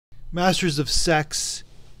Masters of Sex,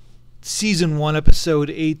 Season 1, Episode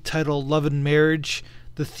 8, titled Love and Marriage.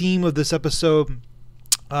 The theme of this episode,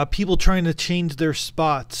 people trying to change their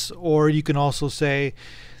spots, or you can also say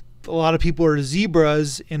a lot of people are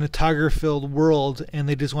zebras in a tiger-filled world, and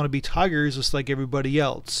they just want to be tigers just like everybody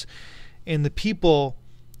else. And the people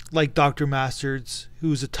like Dr. Masters,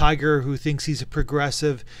 who's a tiger, who thinks he's a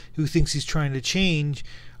progressive, who thinks he's trying to change,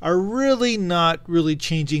 are really not really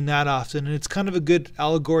changing that often. And it's kind of a good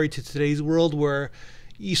allegory to today's world, where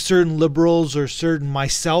certain liberals, or certain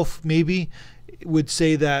myself maybe, would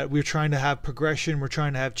say that we're trying to have progression, we're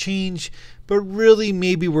trying to have change, but really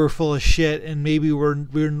maybe we're full of shit, and maybe we're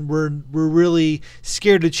really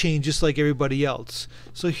scared to change just like everybody else.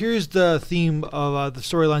 So here's the theme of the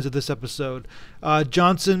storylines of this episode.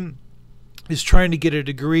 Johnson is trying to get a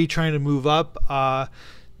degree, trying to move up,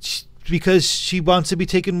 because she wants to be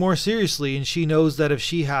taken more seriously, and she knows that if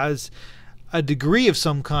she has a degree of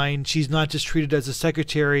some kind, she's not just treated as a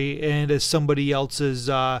secretary and as somebody else's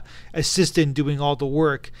assistant doing all the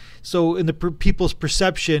work. So in the people's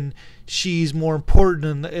perception, she's more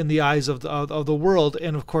important in the eyes of the world,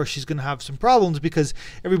 and of course she's going to have some problems because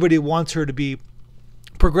everybody wants her to be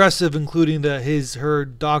progressive, including her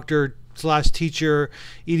doctor / teacher,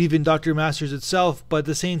 even Dr. Masters itself. But at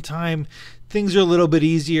the same time, things are a little bit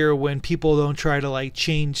easier when people don't try to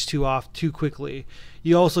change too quickly.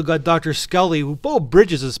 You also got Dr. Scully, who Beau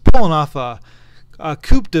Bridges is pulling off a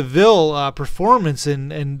Coupe de Ville performance in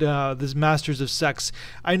this Masters of Sex.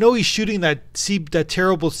 I know he's shooting that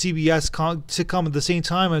terrible CBS sitcom at the same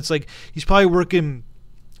time, and it's like he's probably working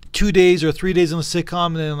 2 days or 3 days on the sitcom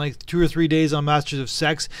and then 2 or 3 days on Masters of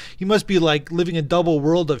Sex. He must be living a double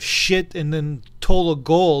world of shit and then total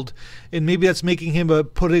gold, and maybe that's making him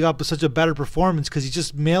putting up such a better performance, because he's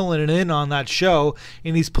just mailing it in on that show,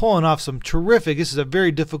 and he's pulling off some terrific. This is a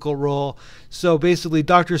very difficult role. So basically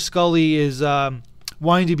Dr. Scully is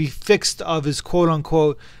wanting to be fixed of his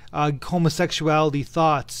quote-unquote homosexuality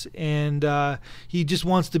thoughts, and he just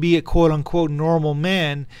wants to be a quote-unquote normal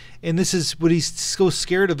man, and this is what he's so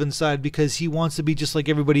scared of inside, because he wants to be just like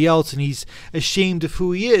everybody else, and he's ashamed of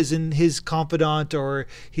who he is, and his confidant or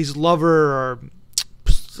his lover or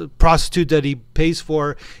prostitute that he pays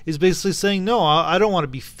for is basically saying, no, I don't want to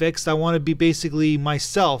be fixed, I want to be basically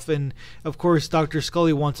myself. And of course Dr.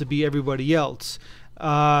 Scully wants to be everybody else.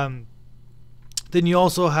 Then you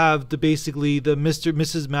also have the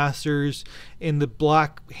Mrs. Masters in the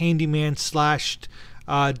black handyman /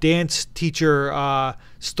 dance teacher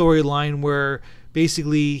storyline, where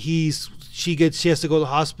basically she has to go to the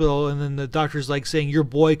hospital, and then the doctor's saying your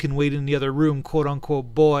boy can wait in the other room, quote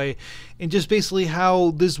unquote boy, and just basically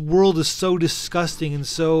how this world is so disgusting and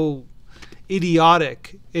so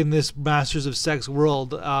idiotic in this Masters of Sex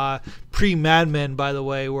world, pre-Mad Men, by the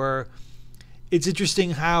way, where it's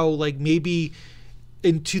interesting how maybe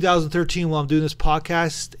in 2013, while I'm doing this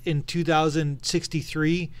podcast, in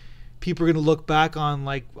 2063, people are going to look back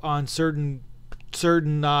on certain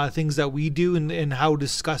things that we do, and how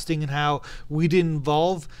disgusting and how we didn't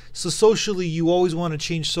evolve. So socially, you always want to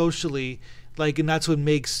change socially, and that's what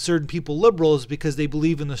makes certain people liberals, because they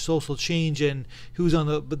believe in the social change and who's on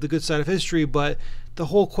the good side of history. But the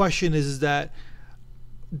whole question is that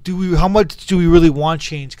how much do we really want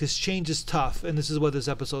change? Because change is tough, and this is what this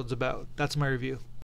episode's about. That's my review.